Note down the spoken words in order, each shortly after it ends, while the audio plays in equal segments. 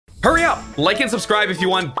Hurry up! Like and subscribe if you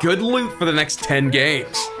want good loot for the next 10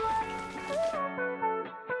 games.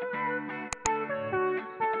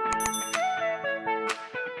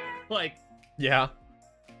 Like, yeah.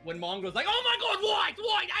 When Mongo's like, oh my god,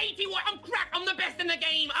 White, 80 White, I'm crack, I'm the best in the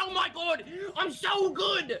game, oh my god, I'm so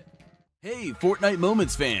good. Hey, Fortnite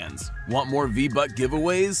Moments fans! Want more V-Buck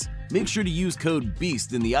giveaways? Make sure to use code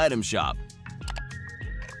BEAST in the item shop.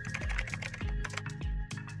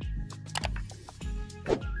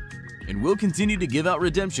 And we'll continue to give out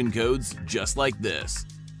redemption codes just like this.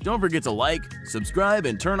 Don't forget to like, subscribe,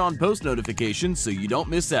 and turn on post notifications so you don't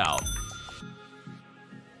miss out.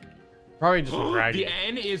 Probably just The bragging.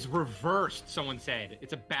 N is reversed, someone said.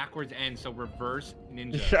 It's a backwards N, so reverse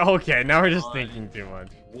ninja. Okay, now we're just thinking too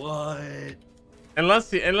much. What?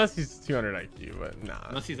 Unless he's 200 IQ, but nah.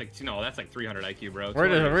 Unless he's like, no, that's like 300 IQ, bro.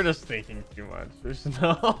 We're just thinking too much. There's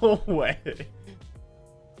no way.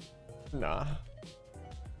 Nah.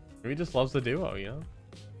 He just loves the duo, you know?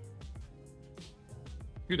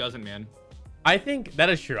 Who doesn't, man? I think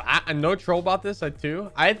that is true. I no troll about this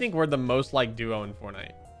too. I think we're the most like duo in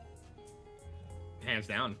Fortnite. Hands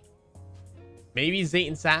down. Maybe Zayt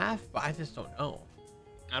and Saf, but I just don't know.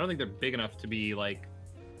 I don't think they're big enough to be like.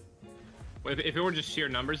 If it were just sheer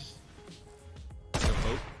numbers.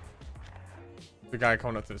 The guy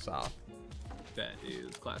coming up to the south. That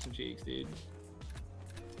is class and cheeks, dude.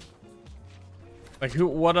 Like who?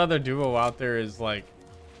 What other duo out there is like?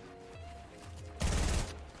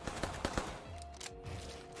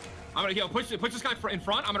 I'm gonna push this guy in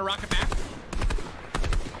front. I'm gonna rock it back.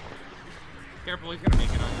 Careful, he's gonna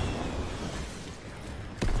make it on.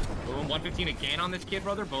 Boom, 115 again on this kid,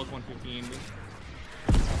 brother. Both 115.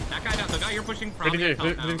 That guy, the guy you're pushing, probably.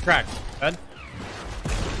 Didn't crack. Dead.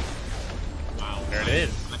 Wow. There it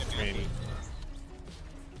is. I mean,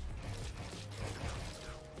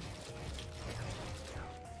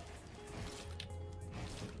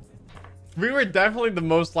 we were definitely the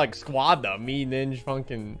most like squad though. Me, Ninja,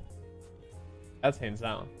 Funkin'. That's hands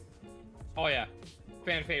down. Oh yeah,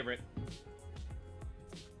 fan favorite.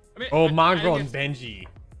 I mean, Oh, Mongraal and Benji.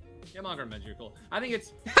 Yeah, Mongraal and Benji are cool. I think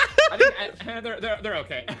it's. I think they're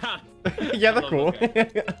okay. Yeah, they're cool.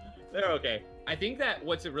 They're okay. I think that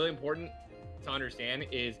what's really important to understand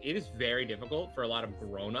is it is very difficult for a lot of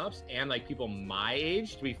grown-ups and like people my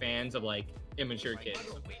age to be fans of like immature kids.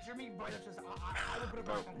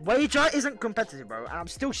 Wager isn't competitive, bro, and I'm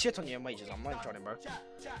still shit on you in wagers. I'm not trying it, bro.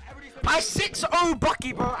 I 6-0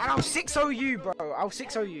 Bucky, bro, and I'll 6-0 you, bro. I'll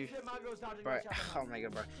 6-0 you, bro. Oh my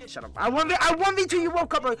god, bro. Shut up. I 1v2 you World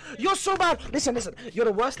Cup, bro. You're so bad. Listen. You're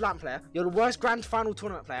the worst LAN player. You're the worst Grand Final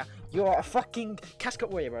tournament player. You're a fucking casket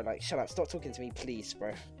warrior, bro. Like, shut up. Stop talking to me, please,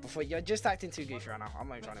 bro. Before you're just acting too goofy right now. I'm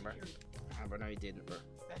not even trying it, bro. Oh, bro. No, he didn't, bro.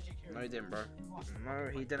 No, he didn't, bro. No,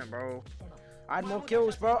 he didn't, bro. I had more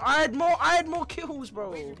kills, bro. I had more kills,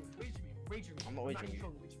 bro. I'm not wagering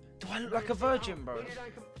you. Do I look like a virgin, bro?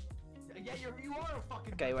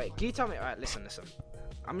 Okay, wait. Can you tell me? Alright, listen.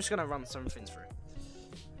 I'm just gonna run some things through.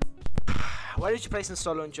 Where did you place in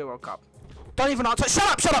solo and duo World Cup? Don't even answer.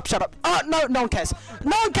 Shut up. No one cares.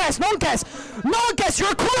 No one cares.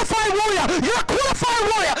 You're a qualified warrior.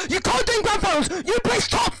 You can't do grand finals. You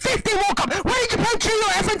placed top 50 World Cup. Where did you play Trio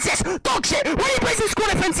FNCS? Dog shit. Where did you play in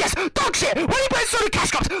squad FNCS? Dog shit. Where did you play in solo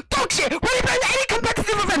cash cups? Dog shit. Where did you play in any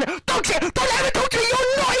competitive event? Dog shit. Don't ever talk to me.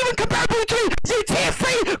 You're not even comparable to me. You're tier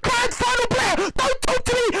 3 grand final player. Don't talk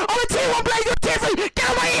to me. I'm a tier 1 player. You're tier 3. Get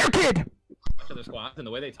out of my ear, kid. Other squads and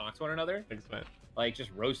the way they talk to one another. Thanks, man. Like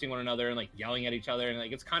just roasting one another and like yelling at each other, and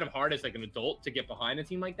like it's kind of hard as like an adult to get behind a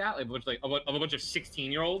team like that, like of a bunch of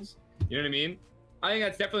 16-year-olds. You know what I mean? I think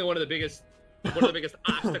that's definitely one of the biggest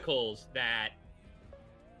obstacles that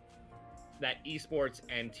esports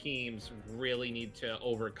and teams really need to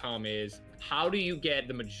overcome is how do you get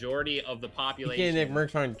the majority of the population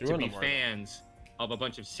to be fans of a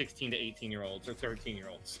bunch of 16 to 18-year-olds or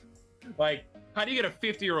 13-year-olds? Like, how do you get a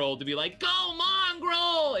 50-year-old to be like, go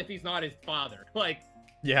Mongraal, if he's not his father? Like,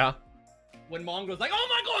 yeah. When Mongraal's like, oh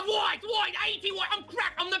my god, White, 80 White, I'm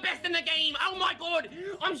crack, I'm the best in the game, oh my god,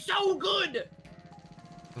 I'm so good.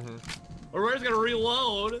 Or we're just gonna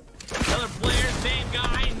reload. Another player, same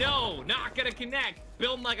guy, no, not gonna connect.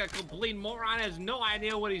 Building like a complete moron, has no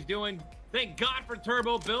idea what he's doing. Thank God for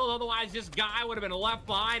turbo build, otherwise this guy would have been left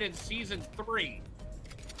behind in season 3.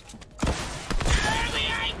 Early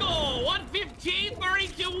angle, 115,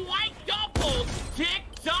 32, White double,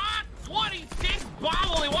 tick-tock, 26, bomb,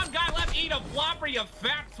 only one guy left, eat a flopper, you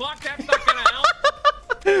fat fuck, that's not gonna help.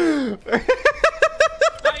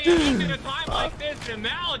 Now you need in a time like this, and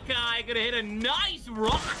Malachi gonna hit a nice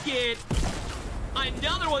rocket.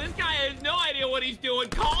 Another one. This guy has no idea what he's doing.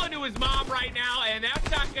 Calling to his mom right now, and that's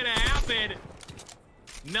not gonna happen.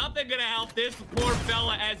 Nothing gonna help this poor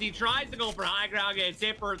fella as he tries to go for high ground. Gets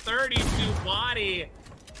hit for 32 body.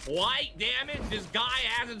 White damage. This guy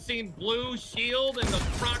hasn't seen blue shield in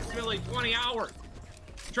approximately 20 hours.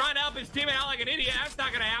 Trying to help his teammate out like an idiot. That's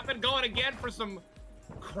not gonna happen. Going again for some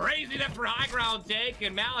craziness for high ground take.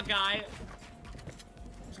 And Malachi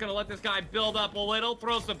just gonna let this guy build up a little.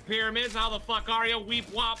 Throw some pyramids. How the fuck are you? Weep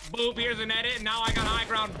wop boop. Here's an edit. And now I got high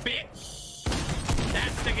ground, bitch.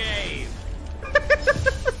 That's the game.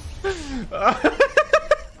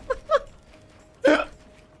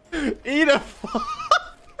 Eat a fuck.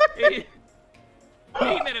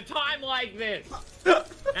 Even at a time like this.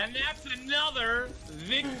 And that's another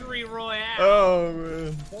victory royale Oh,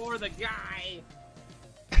 man. for the guy.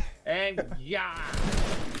 And yeah.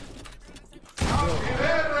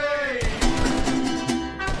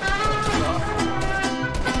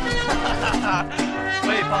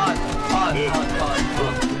 Wait, pause.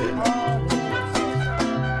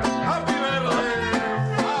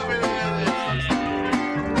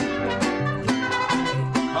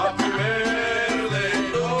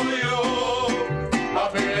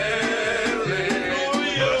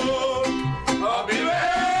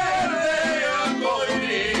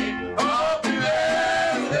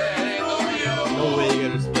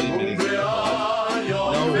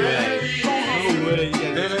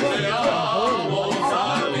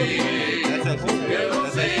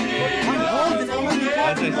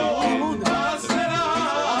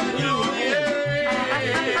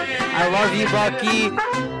 I love you, Bucky.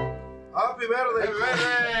 Happy birthday.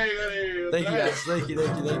 Thank you, guys. Thank you.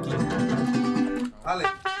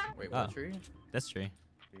 Wait, what tree? This tree.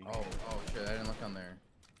 Oh shit! I didn't look on there.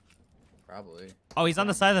 Probably. Oh, he's on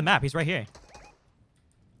the side of the map. He's right here.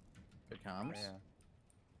 Good comms.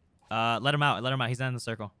 Let him out. Let him out. He's not in the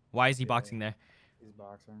circle. Why is he boxing there? He's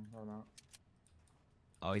boxing. Hold on.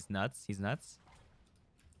 Oh, he's nuts. He's nuts.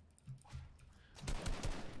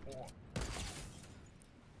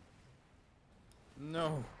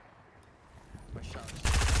 No. My shot.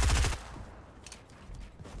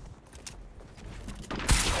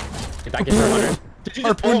 Get back in for 100. Did you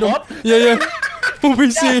just pull him up? Yeah. What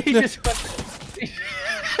we see?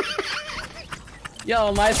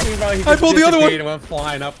 Yo, my screen, bro. He I pulled the other one. and went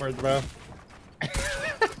flying upwards, bro.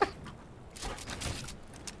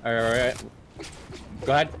 Alright.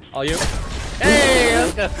 Go ahead. All you. Hey!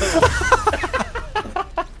 Let's go.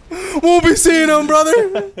 We'll be seeing him,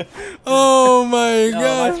 brother. Oh my No,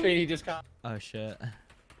 god. my screen, he just caught. Oh shit.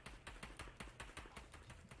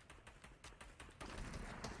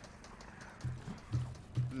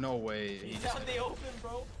 No way. He just... in the open,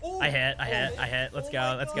 bro. I hit. Let's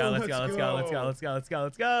go. Let's go.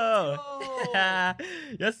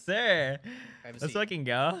 Yes, sir. Let's fucking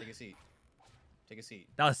go. Take a seat. Take a seat.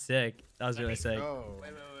 That was sick. That was really sick. Go.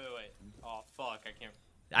 Wait. Oh, fuck. I can't.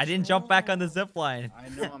 I didn't jump back on the zip line. I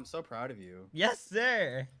know. I'm so proud of you. Yes,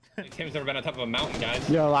 sir. Tim's never been on top of a mountain, guys.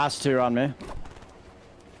 Yo, last two on me.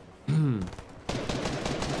 I'm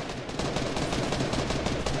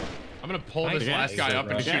gonna pull this last guy up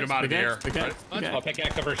and shoot him out of the air. I'll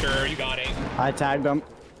pickaxe him for sure. You got it. I tagged him.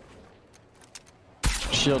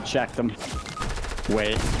 Shield checked him.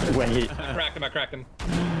 Wait. I cracked him.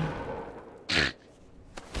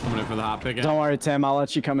 Coming in for the hot picket. Don't worry, Tim. I'll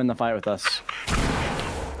let you come in the fight with us.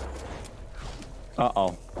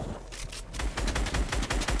 Uh-oh.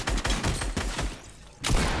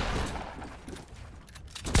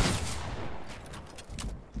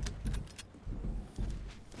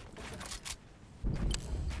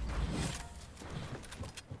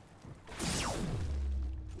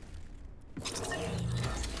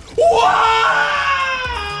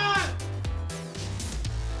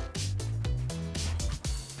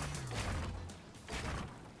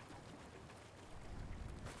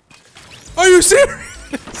 Are you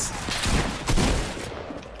serious?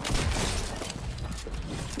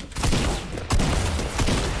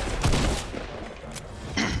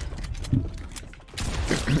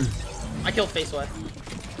 I killed FaZe. You're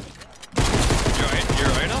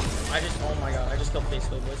right now? Oh my god, I just killed FaZe,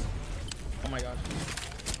 boys. Oh my god.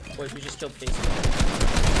 Boys, we just killed FaZe.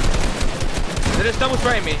 They just double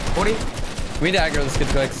spraying me. 40. We need to aggro this kid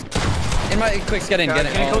quicks. In my quicks, get in. Oh my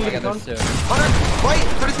god, there's two. 100. White.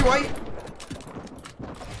 32 white.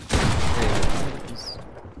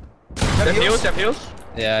 Step heals.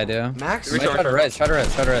 Yeah, I do. Max? Try to res.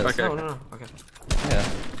 Okay. No. Okay. Yeah.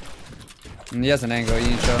 He has an angle. You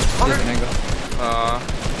need to show. He has an angle.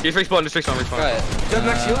 He's respawn. Just respawn. Try it. Do you have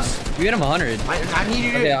max heals? You hit him 100. I need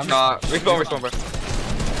you to. Yeah, respawn, bro.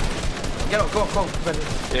 Get up, go up, go up.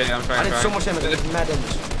 Yeah, I'm trying. I did so much damage. I did mad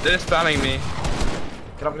damage. They're spamming me.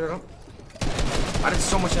 Get up, get up. I did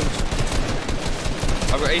so much damage.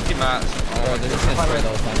 I've got 80 mats. Bro, they're just gonna spray the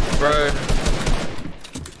whole time. Bro.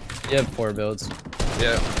 You have 4 builds.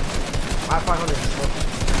 Yeah. I have 500.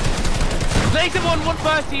 Laser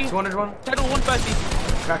 130. 201. Total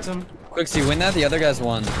 130. Cracked him. Quixie, win that. The other guy's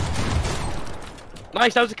won.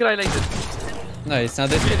 Nice, that was a good eye laser. Nice. Now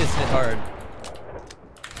this kid is hit hard.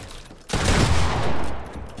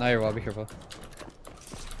 Now you're well. Be careful.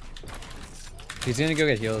 He's gonna go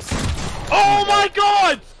get heals. Oh my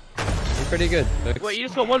god! You're pretty good. Quix. Wait, you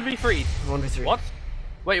just got 1v3. 1v3. What?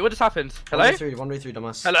 Wait, what just happened? Hello? 1v3,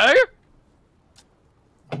 dumbass. Hello?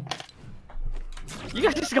 You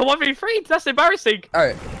guys just got 1v3? That's embarrassing. All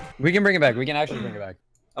right, we can bring it back. We can actually bring it back.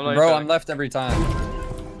 I'm not Bro, sure. I'm left every time.